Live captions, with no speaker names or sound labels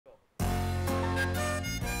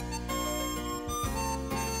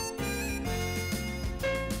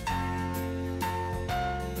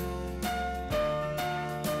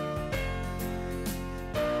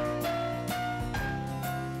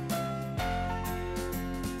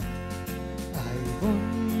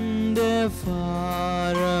wandered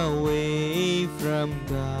far away from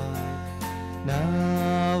God.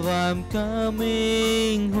 Now I'm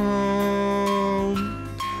coming home.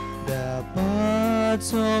 The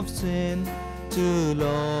paths of sin too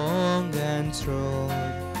long and strong.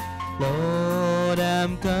 Lord,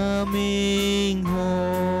 I'm coming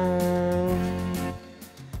home.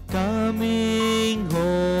 Coming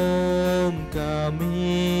home,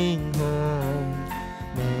 coming home.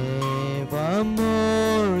 Never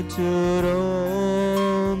more to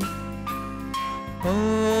roam.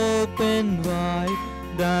 Open wide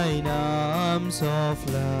thine arms of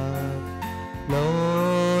love.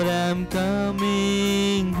 Lord, I'm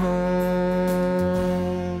coming home.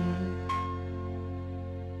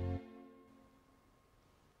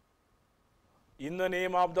 In the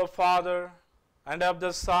name of the Father, and of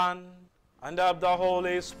the Son, and of the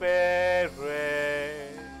Holy Spirit.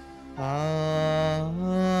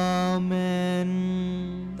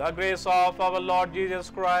 Amen. The grace of our Lord Jesus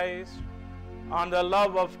Christ, and the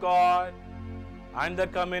love of God, and the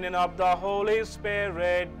communion of the Holy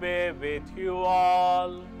Spirit be with you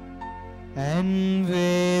all. And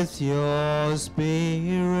with your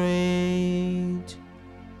spirit.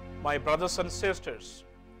 My brothers and sisters,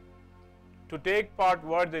 to take part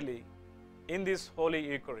worthily in this Holy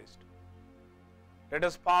Eucharist, let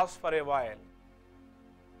us pause for a while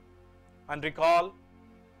and recall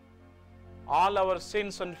all our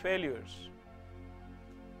sins and failures.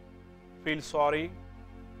 Feel sorry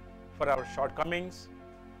for our shortcomings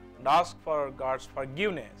and ask for God's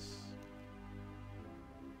forgiveness.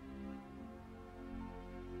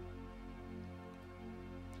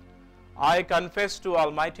 I confess to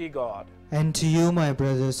Almighty God And to you, my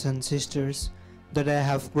brothers and sisters, that I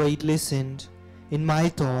have greatly sinned in my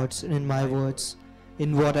thoughts and in my words,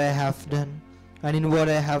 in what I have done and in what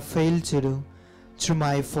I have failed to do, through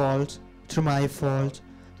my fault, through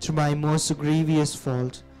my most grievous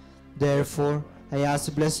fault. Therefore, I ask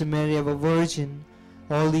the Blessed Mary, our Virgin,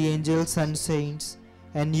 all the angels and saints,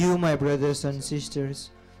 and you, my brothers and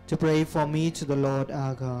sisters, to pray for me to the Lord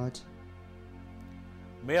our God.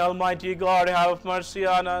 May Almighty God have mercy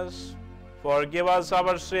on us, forgive us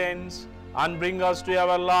our sins, and bring us to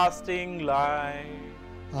everlasting life.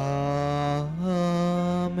 Amen.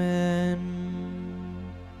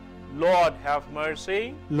 Lord, have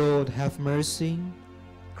mercy. Lord, have mercy.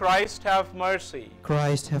 Christ, have mercy.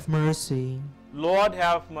 Christ, have mercy. Lord,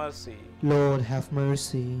 have mercy. Lord, have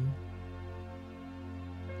mercy.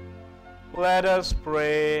 Let us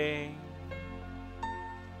pray.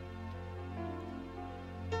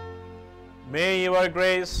 May your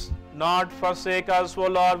grace not forsake us, O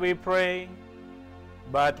Lord, we pray,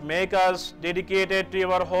 but make us dedicated to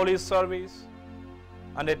your holy service,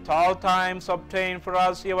 and at all times obtain for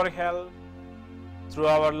us your help, through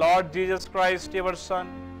our Lord Jesus Christ, your Son,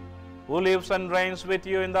 who lives and reigns with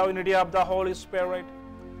you in the unity of the Holy Spirit,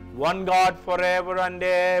 one God forever and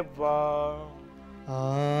ever.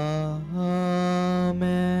 Amen.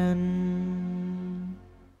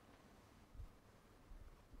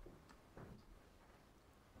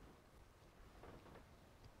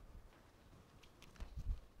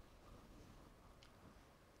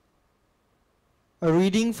 A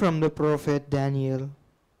reading from the prophet Daniel,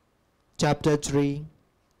 chapter 3,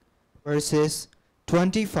 verses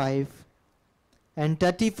 25 and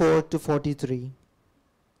 34 to 43.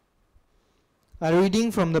 A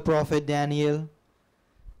reading from the prophet Daniel,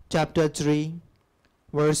 chapter 3,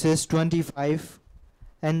 verses 25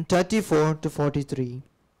 and 34 to 43.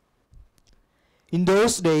 In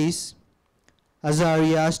those days,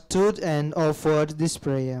 Azariah stood and offered this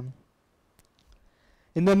prayer.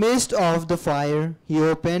 In the midst of the fire, he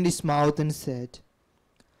opened his mouth and said,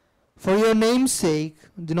 For your name's sake,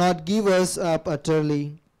 do not give us up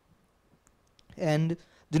utterly, and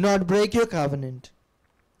do not break your covenant,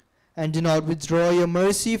 and do not withdraw your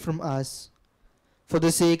mercy from us, for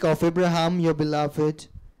the sake of Abraham your beloved,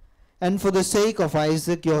 and for the sake of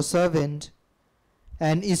Isaac your servant,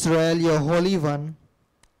 and Israel your holy one,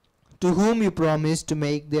 to whom you promised to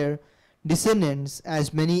make their descendants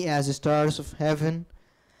as many as the stars of heaven,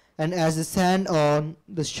 and as the sand on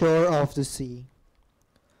the shore of the sea.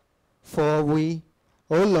 For we,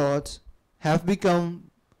 O Lord, have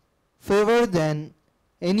become favored than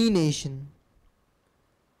any nation,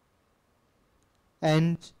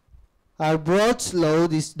 and are brought low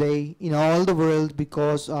this day in all the world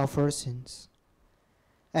because of our sins.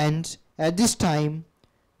 And at this time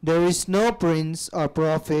there is no prince or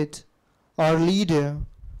prophet or leader,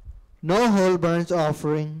 no whole burnt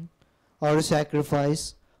offering or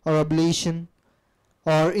sacrifice or oblation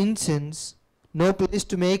or incense, no place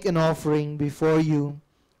to make an offering before you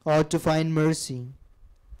or to find mercy.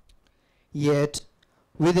 Yet,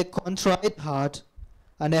 with a contrite heart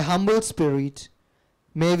and a humble spirit,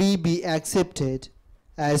 may we be accepted,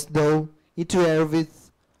 as though it were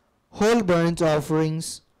with whole burnt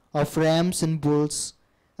offerings of rams and bulls,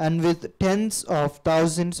 and with tens of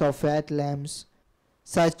thousands of fat lambs.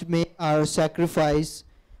 Such may our sacrifice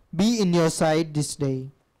be in your sight this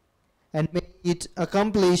day, and may it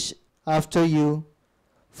accomplish after you,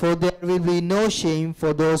 for there will be no shame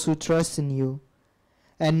for those who trust in you.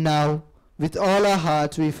 And now, with all our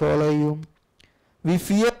heart we follow you. We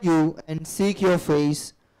fear you and seek your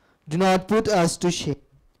face. Do not put us to shame,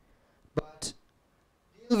 but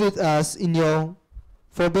deal with us in your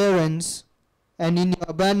forbearance and in your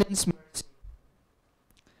abundant mercy.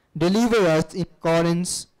 Deliver us in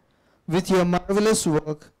accordance with your marvelous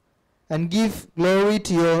work, and give glory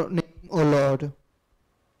to your name, O Lord.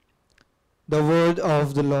 The word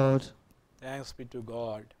of the Lord. Thanks be to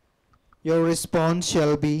God. Your response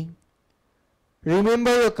shall be,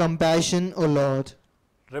 remember your compassion, O Lord.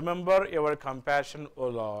 Remember your compassion, O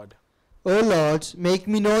Lord. O Lord, make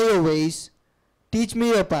me know your ways. Teach me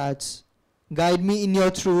your paths. Guide me in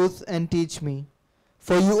your truth and teach me.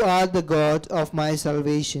 For you are the God of my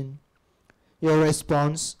salvation. Your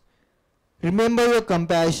response, remember your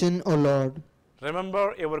compassion, O Lord.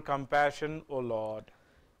 Remember your compassion, O Lord.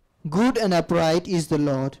 Good and upright is the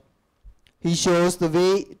Lord. He shows the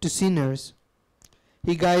way to sinners.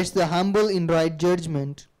 He guides the humble in right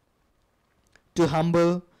judgment. To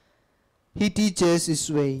humble, he teaches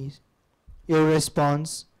his ways. Your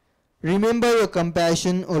response, remember your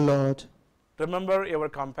compassion, O Lord. Remember your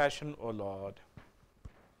compassion, O Lord.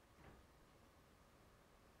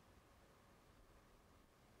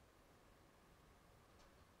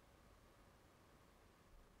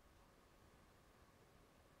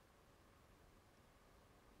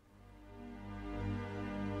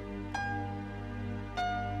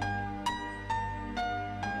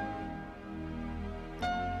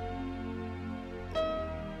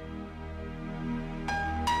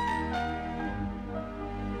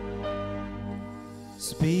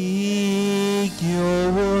 Speak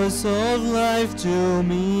your words of life to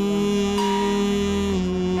me.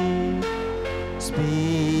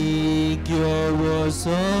 Speak your words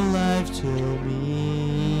of life to me.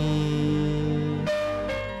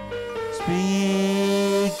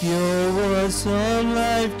 Speak your words of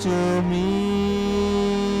life to me.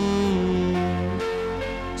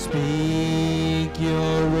 Speak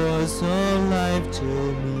your words of life to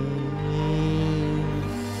me.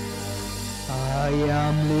 I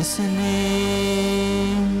am listening,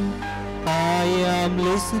 I am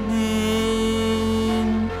listening,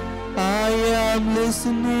 I am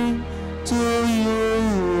listening to you,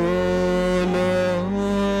 O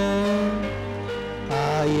Lord.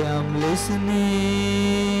 I am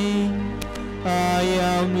listening, I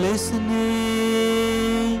am listening,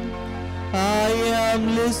 I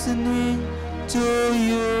am listening to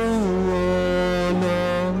you, O Lord.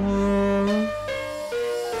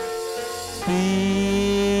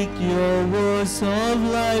 Speak your words of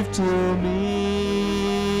life to me.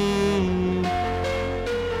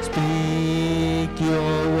 Speak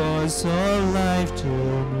your words of life to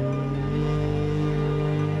me.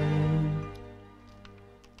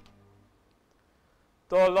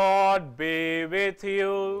 The Lord be with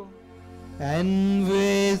you. And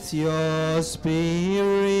with your spirit.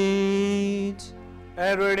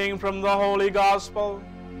 A reading from the Holy Gospel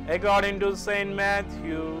according to Saint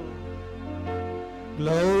Matthew.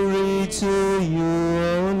 Glory to you,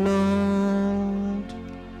 O Lord.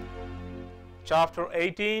 Chapter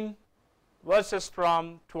 18, verses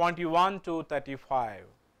from 21 to 35.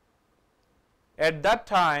 At that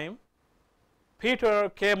time, Peter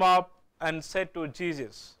came up and said to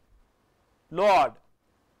Jesus, Lord,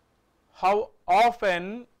 how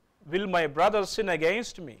often will my brother sin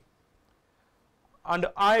against me, and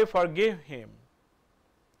I forgive him?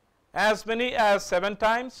 As many as 7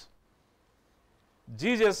 times?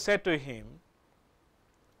 Jesus said to him,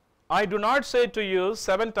 I do not say to you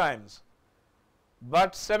 7 times,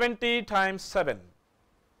 but 70 times 7.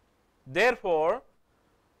 Therefore,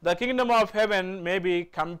 the kingdom of heaven may be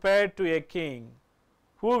compared to a king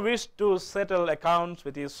who wished to settle accounts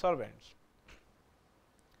with his servants.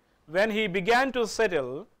 When he began to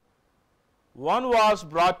settle, one was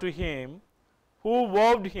brought to him who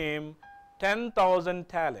owed him 10,000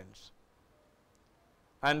 talents.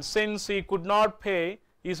 And since he could not pay,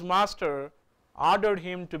 his master ordered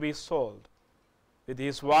him to be sold, with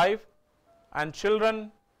his wife and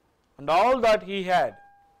children and all that he had,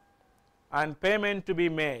 and payment to be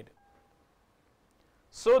made.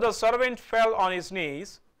 So the servant fell on his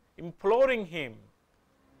knees, imploring him,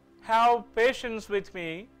 Have patience with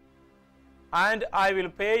me, and I will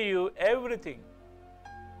pay you everything.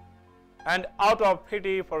 And out of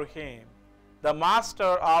pity for him, the master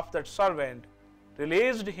of that servant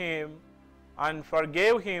released him and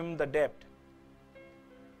forgave him the debt.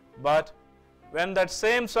 But when that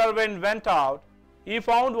same servant went out, he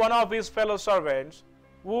found one of his fellow servants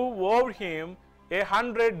who owed him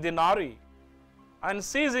 100 denarii. And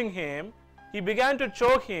seizing him, he began to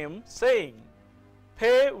choke him, saying,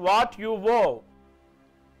 "Pay what you owe."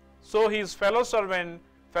 So his fellow servant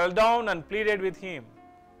fell down and pleaded with him,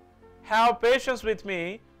 "Have patience with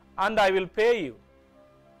me, and I will pay you."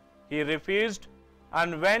 He refused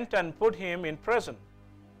and went and put him in prison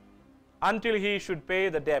until he should pay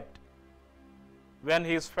the debt. When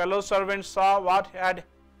his fellow servants saw what had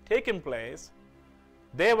taken place,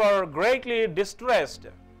 they were greatly distressed,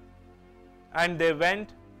 and they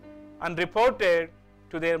went and reported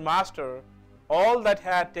to their master all that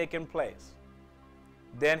had taken place.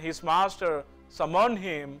 Then his master summoned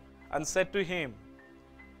him and said to him,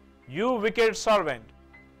 "You wicked servant,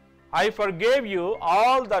 I forgave you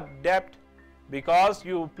all that debt because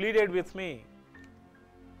you pleaded with me.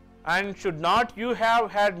 And should not you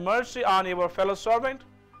have had mercy on your fellow servant,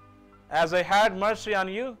 as I had mercy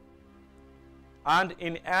on you?" And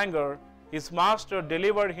in anger, his master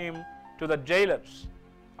delivered him to the jailers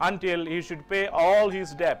until he should pay all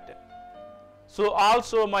his debt. So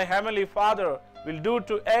also my heavenly Father will do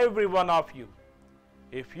to every one of you,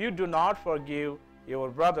 if you do not forgive your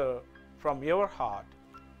brother from your heart.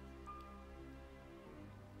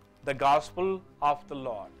 The Gospel of the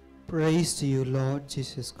Lord. Praise to you, Lord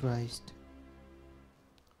Jesus Christ.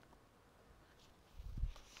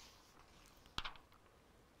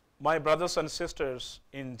 My brothers and sisters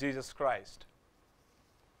in Jesus Christ,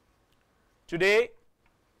 today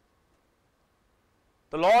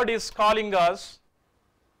the Lord is calling us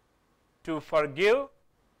to forgive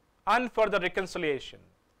and for the reconciliation.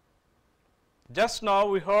 Just now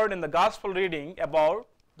we heard in the Gospel reading about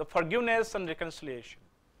the forgiveness and reconciliation.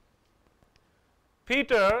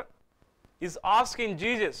 Peter is asking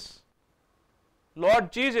Jesus,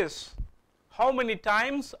 "Lord Jesus, how many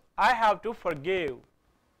times I have to forgive?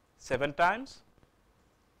 7 times?"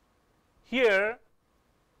 Here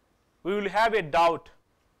we will have a doubt.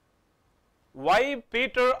 Why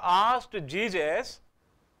Peter asked Jesus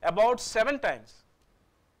about 7 times?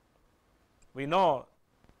 We know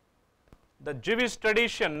the Jewish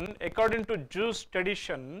tradition, according to Jewish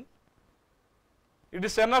tradition, it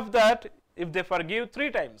is enough that if they forgive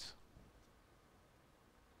 3 times.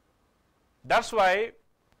 That's why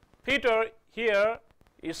Peter here,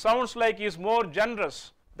 it sounds like he is more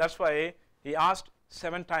generous. That's why he asked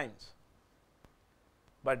 7 times.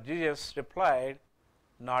 But Jesus replied,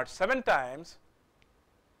 not 7 times,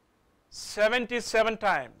 77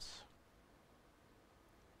 times.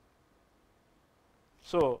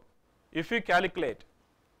 So, if we calculate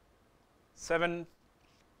 7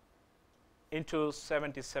 into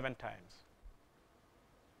 77 times,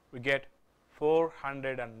 we get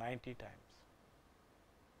 490 times.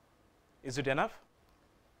 Is it enough?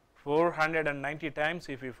 490 times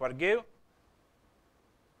if we forgive?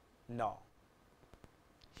 No.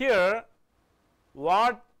 Here,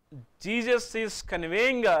 what Jesus is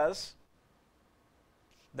conveying us,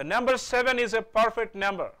 the number 7 is a perfect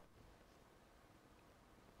number.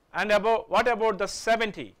 And what about the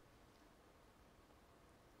 70?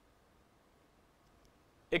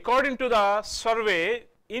 According to the survey,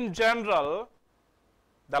 in general,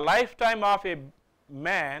 the lifetime of a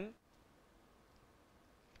man,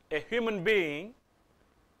 a human being,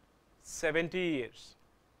 70 years.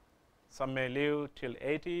 Some may live till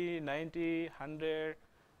 80, 90, 100,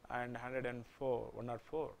 and 104,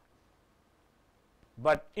 104.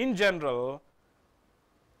 But in general,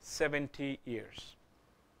 70 years.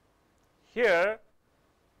 Here,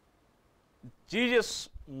 Jesus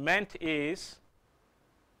meant is,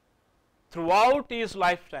 throughout his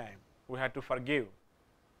lifetime, we had to forgive.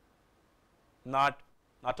 Not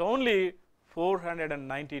only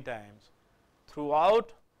 490 times,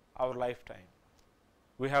 throughout our lifetime,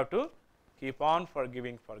 we have to keep on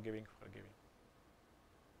forgiving.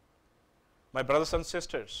 My brothers and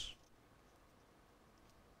sisters,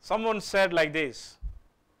 someone said like this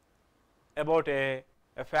about a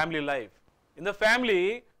family life. In the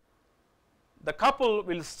family, the couple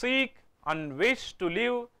will seek and wish to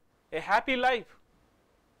live a happy life.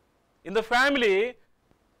 In the family,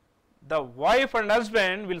 the wife and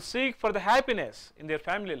husband will seek for the happiness in their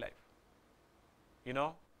family life. You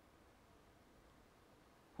know,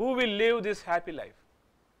 who will live this happy life?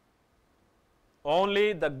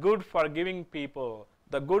 Only the good forgiving people,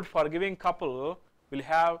 the good forgiving couple will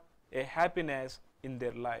have a happiness in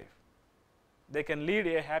their life. They can lead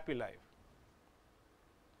a happy life.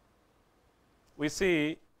 We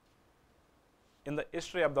see in the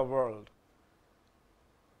history of the world,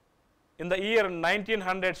 in the year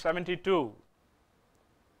 1972,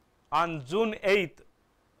 on June 8th,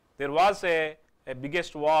 there was a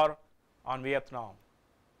biggest war on Vietnam.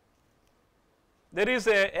 There is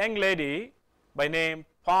a young lady by name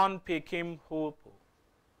Pon P. Kim Hu.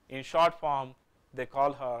 In short form, they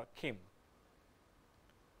call her Kim.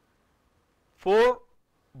 4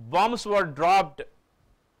 bombs were dropped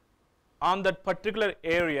on that particular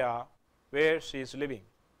area where she is living.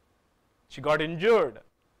 She got injured.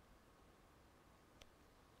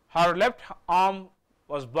 Her left arm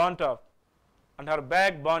was burnt up and her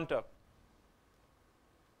back burnt up.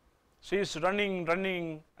 She is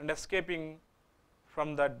running and escaping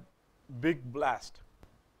from that big blast.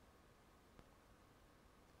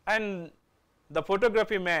 And the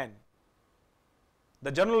photography man,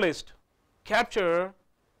 the journalist, captured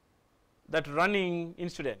that running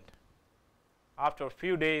incident. After a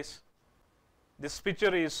few days, this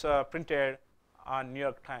picture is printed on New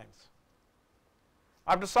York Times.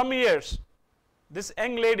 After some years, this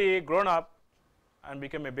young lady grown up and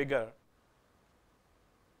became a bigger.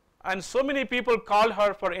 And so many people called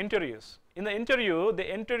her for interviews. In the interview,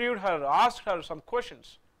 they interviewed her, asked her some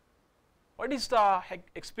questions. What is the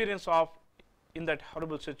experience of in that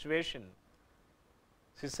horrible situation?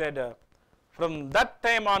 She said, from that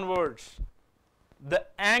time onwards, the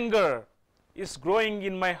anger is growing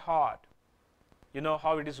in my heart. You know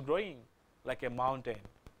how it is growing? Like a mountain,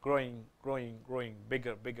 growing,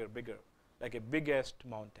 bigger, like a biggest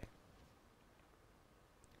mountain.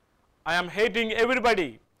 I am hating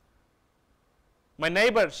everybody, my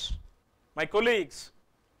neighbors, my colleagues.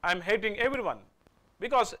 I am hating everyone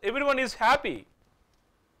because everyone is happy.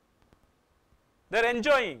 They're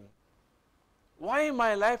enjoying. Why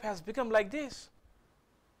my life has become like this?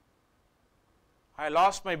 I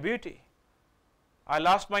lost my beauty. I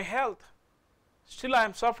lost my health. Still I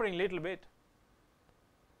am suffering a little bit.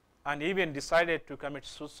 And even decided to commit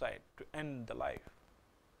suicide to end the life.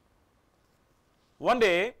 One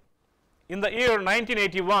day, in the year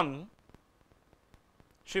 1981,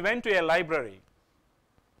 she went to a library.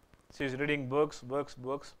 She is reading books.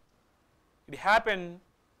 It happened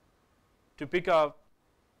to pick up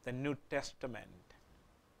the New Testament,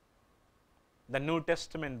 the New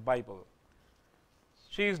Testament Bible.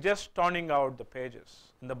 She is just turning out the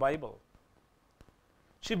pages in the Bible.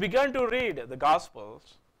 She began to read the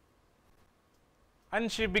Gospels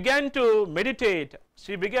and she began to meditate,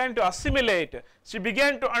 she began to assimilate, she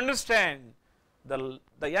began to understand the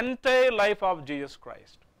entire life of Jesus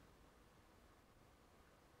Christ.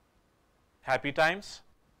 Happy times,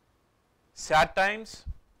 sad times,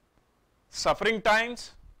 suffering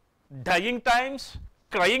times, dying times,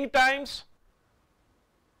 crying times,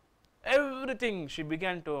 everything she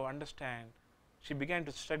began to understand. She began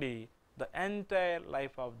to study the entire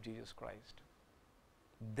life of Jesus Christ.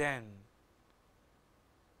 Then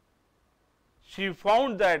she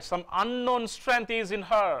found that some unknown strength is in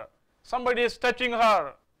her. Somebody is touching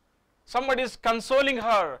her. Somebody is consoling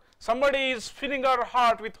her. Somebody is filling her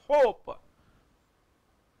heart with hope.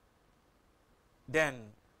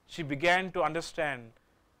 Then she began to understand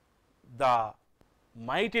the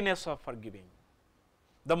mightiness of forgiving,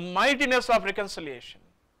 the mightiness of reconciliation.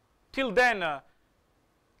 Till then,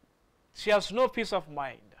 she has no peace of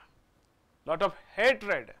mind. Lot of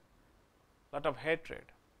hatred.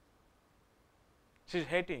 She is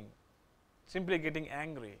hating, simply getting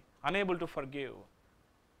angry, unable to forgive.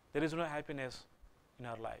 There is no happiness in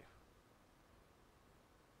her life.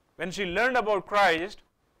 When she learned about Christ,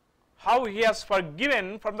 how He has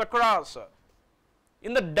forgiven from the cross,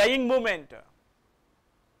 in the dying moment,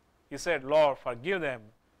 he said, Lord, forgive them,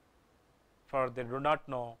 for they do not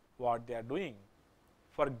know what they are doing.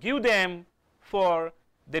 Forgive them, for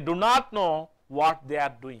they do not know what they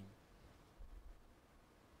are doing.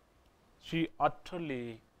 She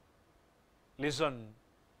utterly listened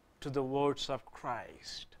to the words of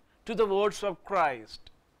Christ. To the words of Christ.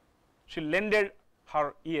 She lended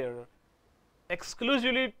her ear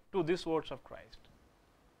exclusively to these words of Christ.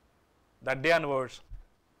 That day onwards,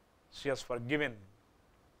 she has forgiven.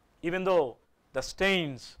 Even though the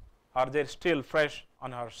stains are there still fresh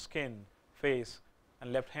on her skin, face,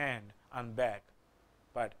 and left hand and back.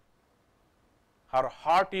 But her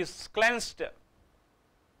heart is cleansed.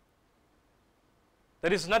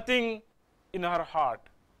 There is nothing in her heart.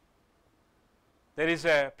 There is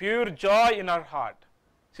a pure joy in her heart.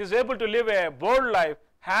 She is able to live a bold life,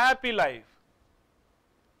 happy life.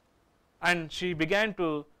 And she began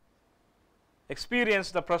to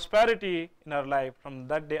experienced the prosperity in her life from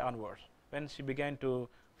that day onwards, when she began to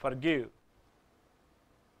forgive,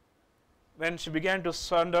 when she began to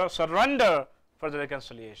surrender for the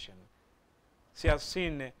reconciliation. She has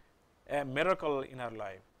seen a miracle in her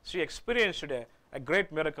life. She experienced a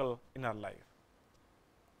great miracle in her life.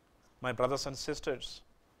 My brothers and sisters,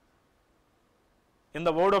 in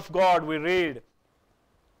the Word of God we read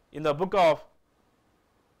in the book of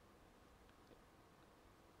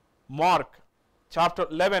Mark, chapter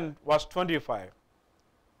 11, verse 25.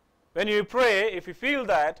 When you pray, if you feel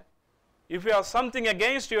that, if you have something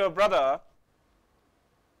against your brother,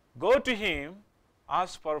 go to him,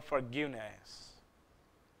 ask for forgiveness.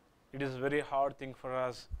 It is a very hard thing for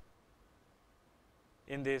us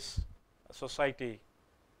in this society,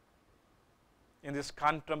 in this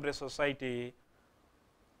contemporary society.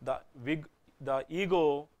 The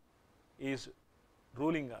ego is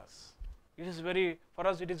ruling us. It is for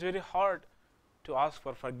us it is very hard to ask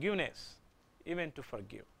for forgiveness, even to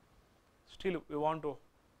forgive. Still we want to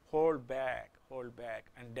hold back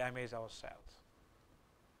and damage ourselves.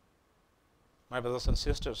 My brothers and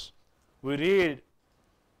sisters, we read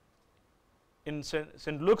in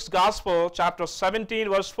St. Luke's Gospel, chapter 17,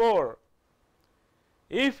 verse 4.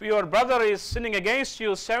 If your brother is sinning against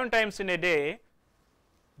you 7 times in a day,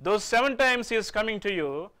 those 7 times he is coming to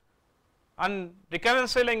you and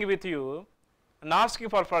reconciling with you and asking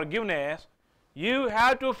for forgiveness, you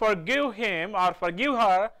have to forgive him or forgive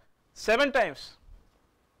her 7 times.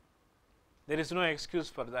 There is no excuse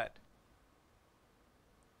for that.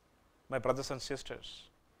 My brothers and sisters,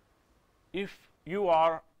 if you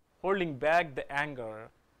are holding back the anger,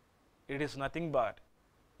 it is nothing but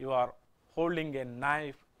you are holding a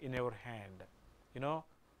knife in your hand. You know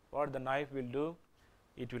what the knife will do?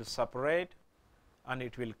 It will separate and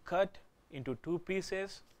it will cut into 2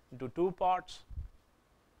 pieces, into 2 parts.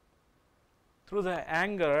 Through the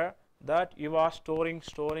anger that you are storing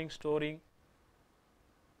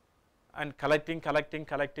and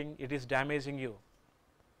collecting, it is damaging you.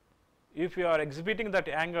 If you are exhibiting that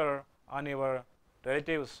anger on your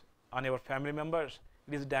relatives, on your family members,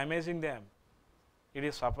 it is damaging them. It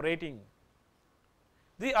is separating.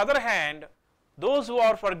 The other hand, those who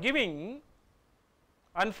are forgiving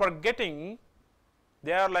and forgetting,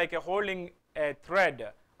 they are like holding a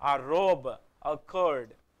thread, a rope, a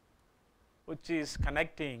cord, which is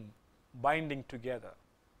connecting, binding together.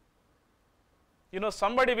 You know,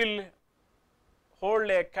 somebody will hold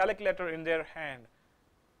a calculator in their hand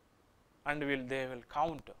and they will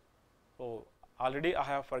count. Oh, already I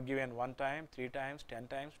have forgiven 1 time, 3 times, 10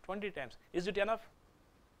 times, 20 times. Is it enough?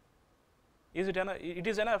 Is it enough? It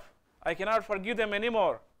is enough. I cannot forgive them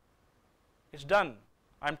anymore. It's done.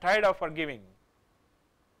 I am tired of forgiving.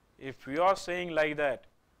 If you are saying like that,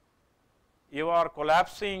 you are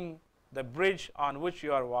collapsing the bridge on which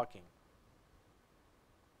you are walking,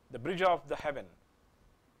 the bridge of the heaven.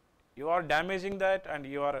 You are damaging that and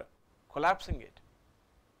you are collapsing it.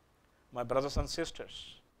 My brothers and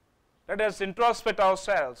sisters, let us introspect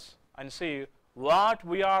ourselves and see what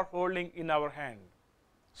we are holding in our hand.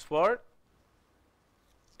 Sword,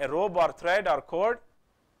 a rope or thread or cord,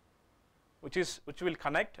 which will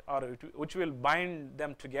connect or which will bind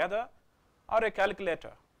them together, or a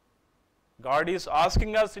calculator. God is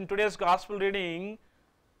asking us in today's gospel reading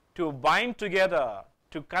to bind together,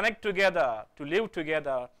 to connect together, to live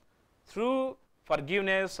together through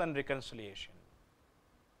forgiveness and reconciliation.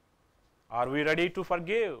 Are we ready to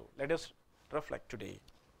forgive? Let us reflect today.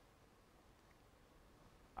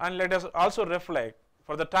 And let us also reflect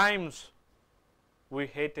for the times we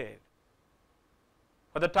hated,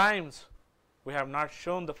 for the times we have not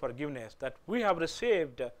shown the forgiveness that we have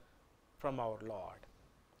received from our Lord.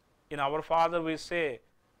 In Our Father we say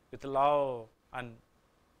with love and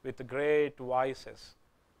with great voices,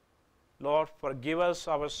 Lord, forgive us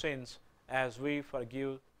our sins as we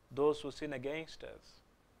forgive those who sin against us.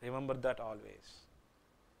 Remember that always.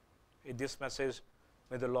 With this message,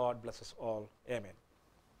 may the Lord bless us all. Amen.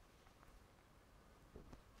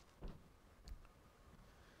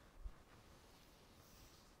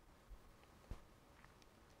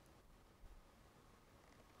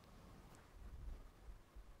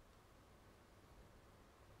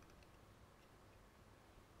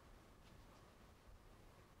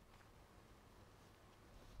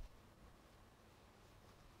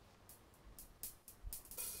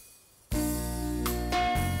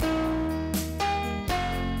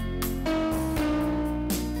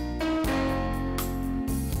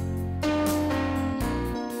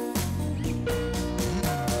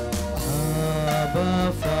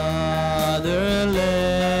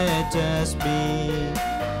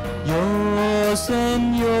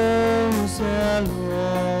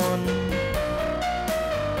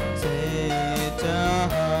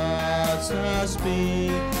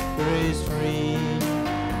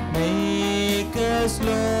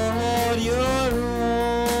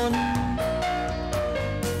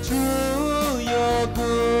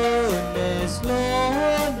 Jesus,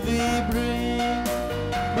 Lord, we bring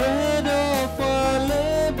bread of our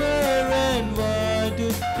labor and wine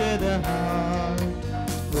to the heart,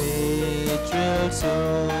 which will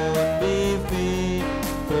soon be fit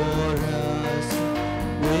for us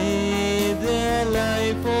with the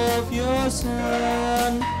life of your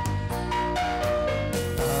Son.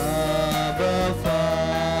 Abba,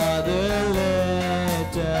 Father,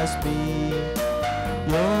 let us be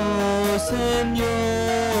yours and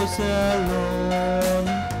yours alone.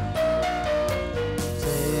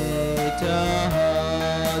 Set our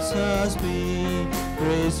hearts, our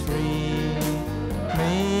spirits free.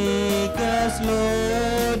 Make us,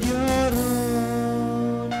 Lord, your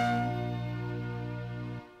own.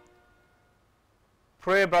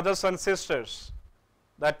 Pray, brothers and sisters,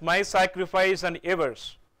 that my sacrifice and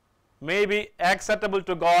yours may be acceptable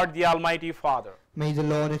to God the Almighty Father. May the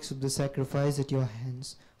Lord accept the sacrifice at your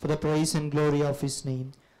hands for the praise and glory of his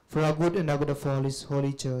name, for our good and the good of all his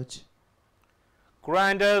holy church.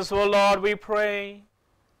 Grant us, O Lord, we pray,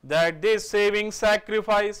 that this saving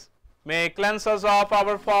sacrifice may cleanse us of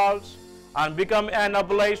our faults and become an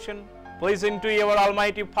oblation pleasing to your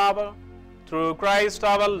almighty power, through Christ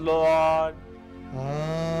our Lord.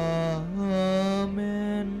 Amen.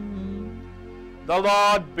 The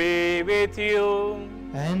Lord be with you.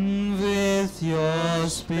 And with your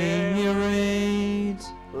spirit,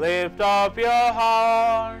 Lift up your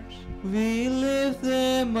hearts. we lift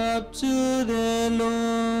them up to the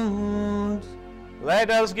Lord. Let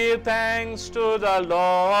us give thanks to the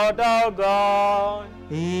Lord our God.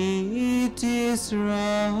 It is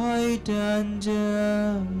right and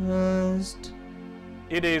just.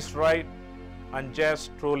 It is right and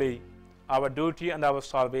just, truly, our duty and our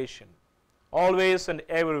salvation, always and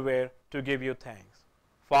everywhere to give you thanks.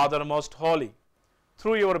 Father most holy,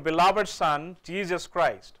 through your beloved Son, Jesus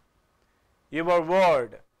Christ, your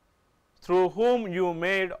word, through whom you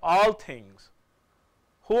made all things,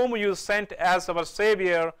 whom you sent as our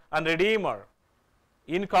Savior and Redeemer,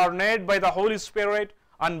 incarnate by the Holy Spirit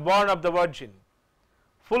and born of the Virgin,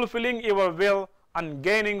 fulfilling your will and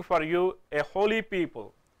gaining for you a holy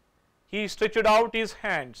people, he stretched out his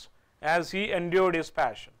hands as he endured his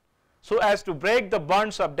passion, so as to break the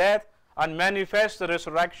bonds of death and manifest the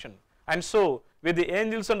resurrection. And so, with the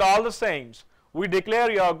angels and all the saints, we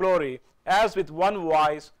declare your glory, as with one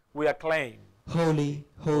voice we acclaim. Holy,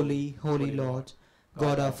 holy, holy Lord,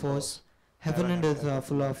 God of hosts, heaven and earth are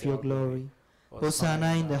full of your glory.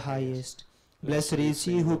 Hosanna in the highest. Blessed is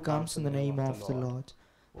he who comes in the name of the Lord.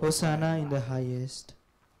 Hosanna in the highest.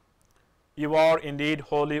 You are indeed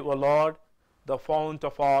holy, O Lord, the fount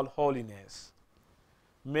of all holiness.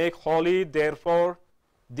 Make holy, therefore,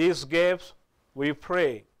 these gifts, we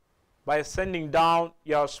pray, by sending down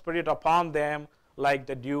your Spirit upon them like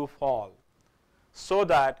the dew fall, so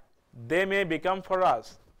that they may become for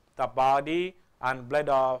us the body and blood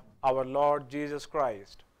of our Lord Jesus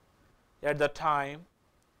Christ. At the time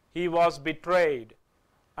he was betrayed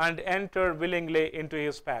and entered willingly into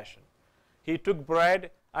his passion, he took bread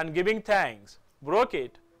and, giving thanks, broke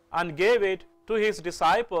it and gave it to his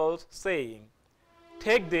disciples, saying,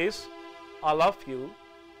 "Take this, all of you,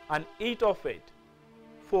 and eat of it,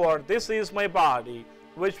 for this is my body,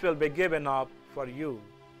 which will be given up for you."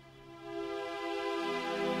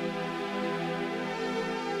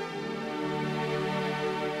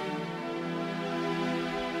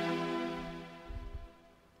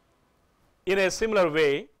 In a similar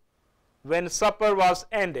way, when supper was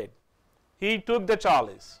ended, he took the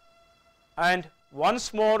chalice, and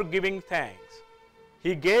once more giving thanks,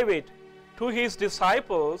 he gave it to his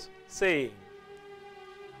disciples, saying,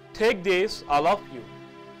 "Take this, all of you,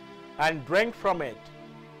 and drink from it,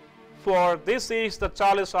 for this is the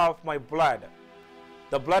chalice of my blood,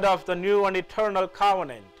 the blood of the new and eternal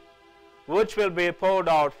covenant, which will be poured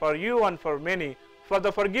out for you and for many for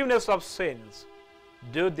the forgiveness of sins.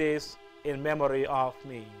 Do this in memory of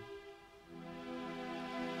me."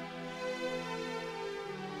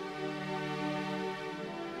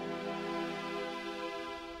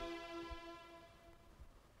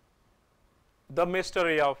 The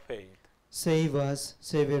mystery of faith. Save us,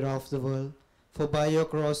 Savior of the world, for by your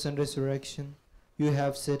cross and resurrection you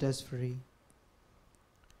have set us free.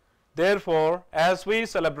 Therefore, as we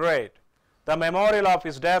celebrate the memorial of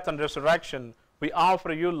his death and resurrection, we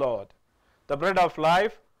offer you, Lord, the bread of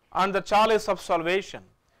life and the chalice of salvation,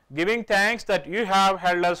 giving thanks that you have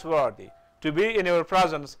held us worthy to be in your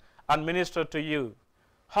presence and minister to you.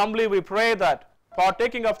 Humbly we pray that,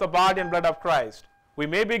 partaking of the body and blood of Christ, we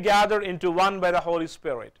may be gathered into one by the Holy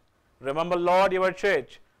Spirit. Remember, Lord, your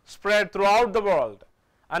church spread throughout the world,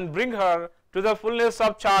 and bring her to the fullness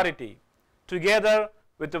of charity, together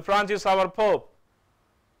with Francis, our Pope,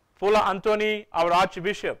 Fulla Anthony, our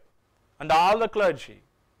Archbishop, and all the clergy.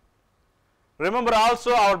 Remember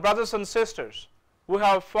also our brothers and sisters who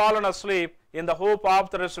have fallen asleep in the hope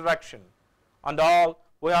of the resurrection, and all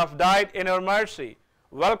who have died in your mercy.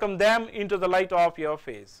 Welcome them into the light of your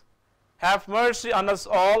face. Have mercy on us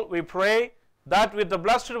all, we pray, that with the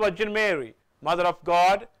Blessed Virgin Mary, Mother of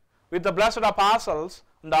God, with the blessed apostles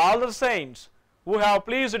and all the saints who have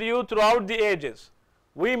pleased you throughout the ages,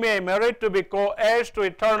 we may merit to be co-heirs to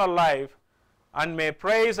eternal life, and may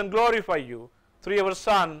praise and glorify you through your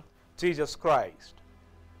Son, Jesus Christ.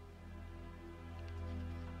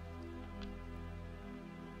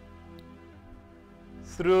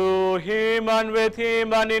 Through him and with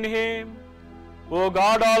him and in him, O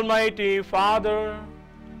God Almighty Father,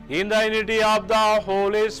 in the unity of the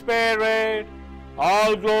Holy Spirit,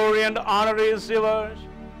 all glory and honor is yours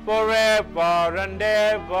forever and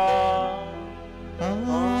ever.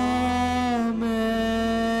 Amen.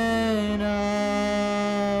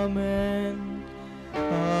 Amen.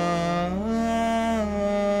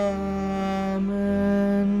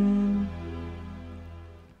 Amen.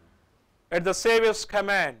 At the Saviour's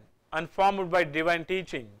command, and formed by divine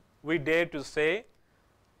teaching, we dare to say,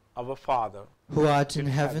 Our Father, Who art in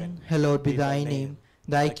heaven, hallowed be thy name.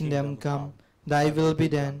 Thy kingdom come, thy will be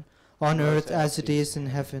done, on earth as it is in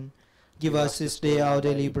heaven. Give us this day our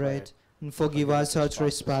daily bread, and forgive us our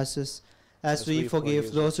trespasses, as we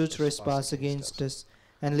forgive those who trespass against us.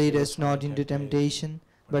 And lead us not into temptation,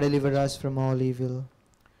 but deliver us from all evil.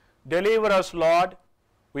 deliver us, Lord,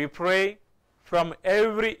 we pray, from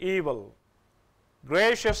every evil.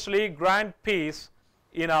 Graciously grant peace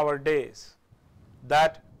in our days,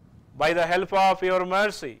 that by the help of your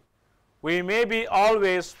mercy, we may be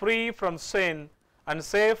always free from sin and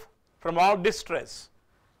safe from all distress,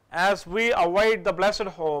 as we await the blessed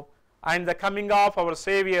hope and the coming of our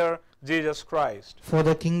Savior, Jesus Christ. For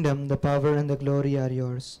the kingdom, the power, and the glory are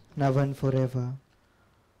yours, now and forever.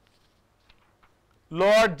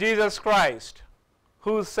 Lord Jesus Christ,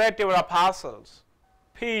 who said to your apostles,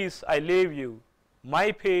 Peace I leave you,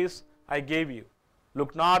 my peace I give you.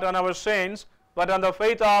 Look not on our sins, but on the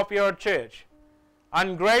faith of your church,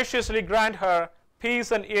 and graciously grant her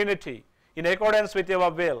peace and unity in accordance with your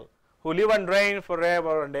will, who live and reign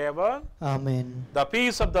forever and ever. Amen. The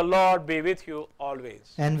peace of the Lord be with you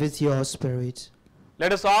always. And with your spirit.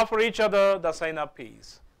 Let us offer each other the sign of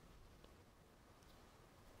peace.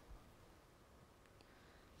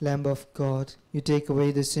 Lamb of God, you take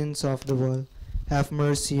away the sins of the world, have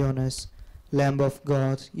mercy on us. Lamb of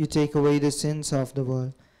God, you take away the sins of the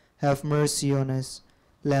world, have mercy on us.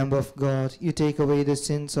 Lamb of God, you take away the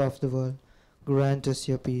sins of the world, grant us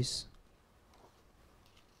your peace.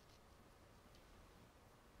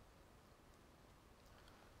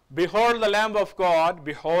 Behold the Lamb of God,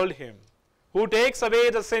 behold him, who takes away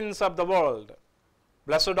the sins of the world.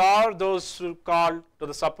 Blessed are those who call to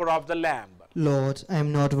the supper of the Lamb. Lord, I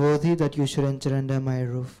am not worthy that you should enter under my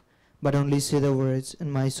roof, but only say the words,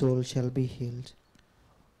 and my soul shall be healed.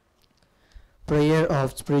 Prayer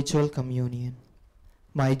of Spiritual Communion.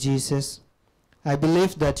 My Jesus, I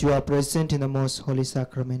believe that you are present in the most holy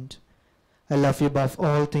sacrament. I love you above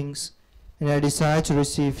all things, and I desire to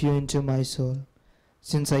receive you into my soul.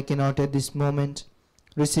 Since I cannot at this moment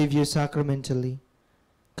receive you sacramentally,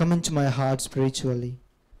 come into my heart spiritually.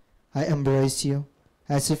 I embrace you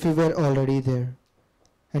as if you were already there,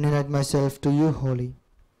 and unite myself to you wholly.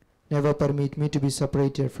 Never permit me to be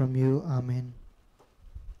separated from you. Amen.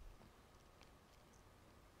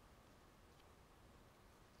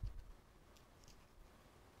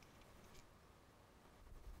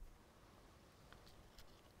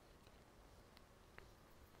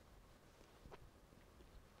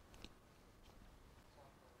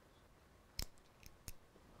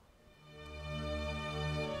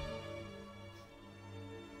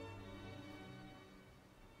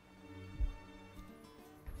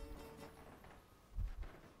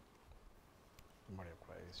 Body of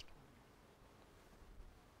Christ.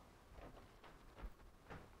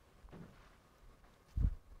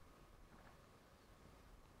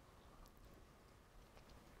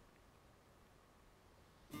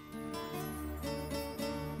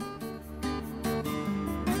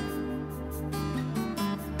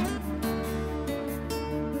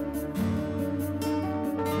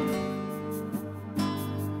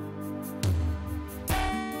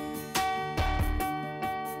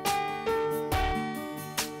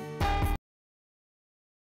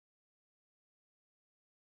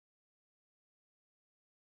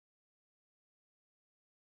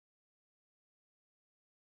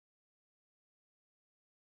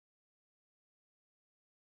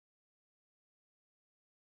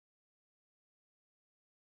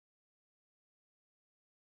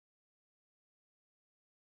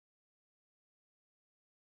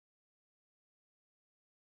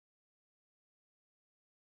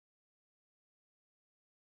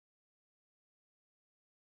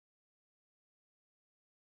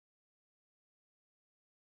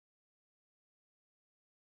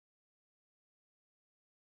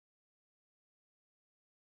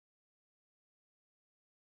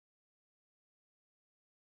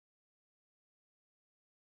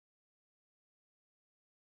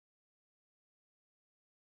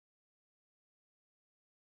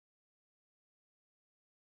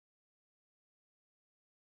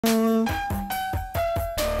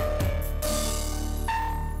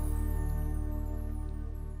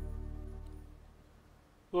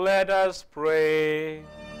 Let us pray.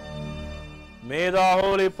 May the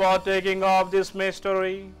holy partaking of this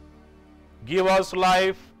mystery give us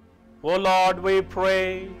life, O Lord, we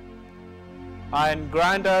pray, and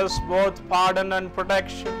grant us both pardon and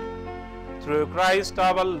protection through Christ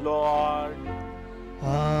our Lord.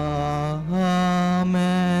 Amen.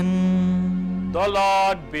 The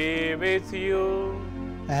Lord be with you.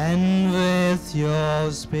 And with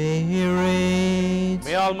your spirit.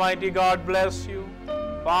 May Almighty God bless you,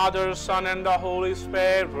 Father, Son, and the Holy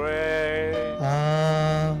Spirit.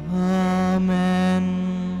 Amen.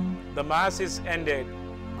 The Mass is ended.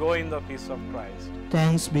 Go in the peace of Christ.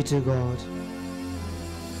 Thanks be to God.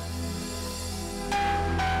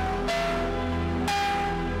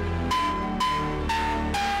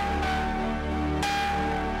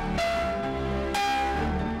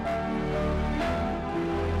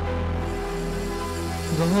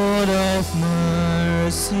 God of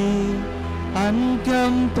mercy and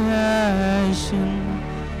compassion,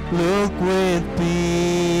 look with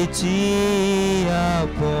pity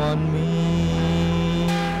upon me.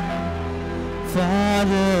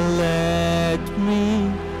 Father, let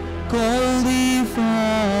me call thee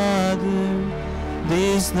Father,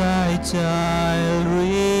 this thy child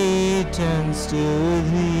returns to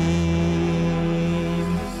thee.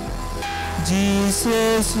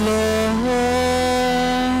 Jesus, Lord,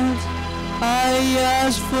 I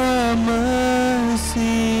ask for mercy.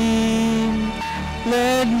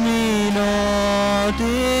 Let me not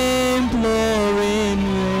implore in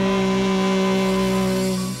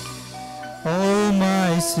vain. All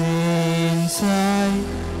my sins I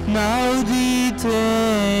now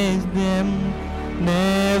detest them.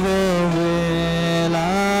 Never will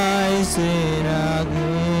I sin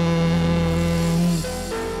again.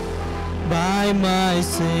 By my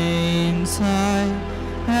sins I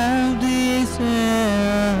have deserved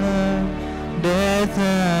death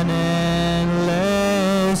and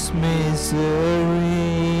endless misery.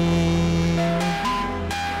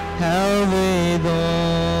 Hell with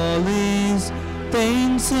all its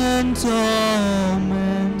pains and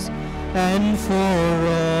torments, and for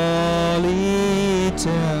all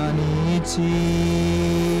eternity.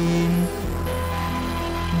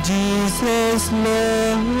 Jesus,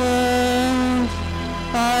 Lord,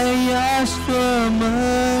 I ask for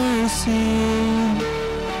mercy.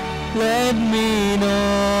 Let me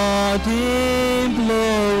not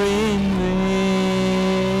implore in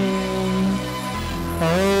vain.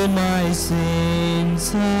 All my sins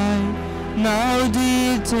I now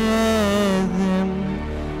detest them.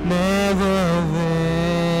 Never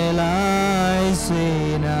will I sin